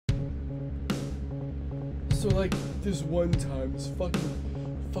So like this one time, this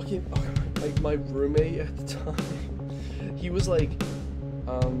fucking like my roommate at the time, he was like,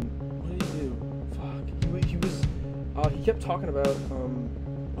 what did he do? Fuck, he was, he kept talking about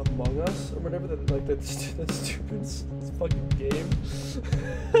Among Us or whatever, that stupid fucking game.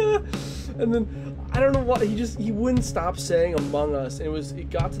 And then I don't know what he wouldn't stop saying Among Us, and it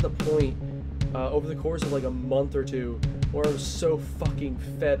got to the point over the course of like a month or two where I was so fucking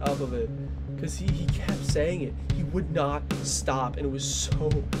fed up of it, because he kept saying it. He would not stop, and it was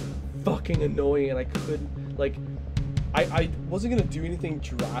so fucking annoying, and I couldn't, like, I wasn't gonna do anything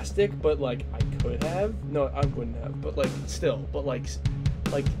drastic, but like I could have. No, I wouldn't have, but like still, but like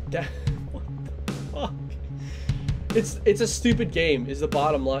that. What the fuck? It's a stupid game is the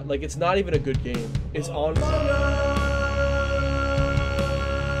bottom line. Like, it's not even a good game. It's honestly.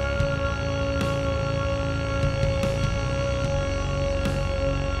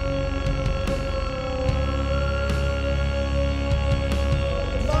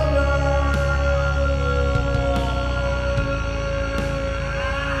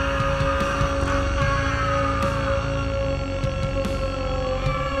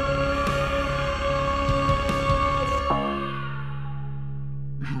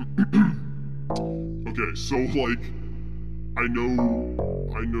 Okay, so like, I know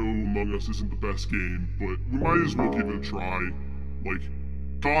Among Us isn't the best game, but we might as well give it a try. Like,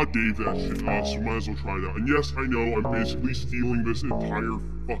 God gave that shit to us, we might as well try it out. And yes, I know I'm basically stealing this entire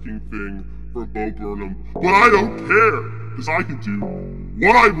fucking thing from Bo Burnham, but I don't care, because I can do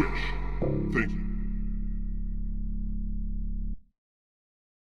what I wish. Thank you.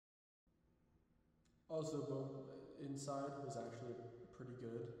 Also, Bo Inside was actually pretty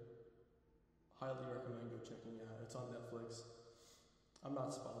good. Highly recommend go checking it out. It's on Netflix. I'm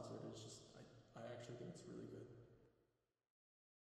not sponsored. It's just I actually think it's really good.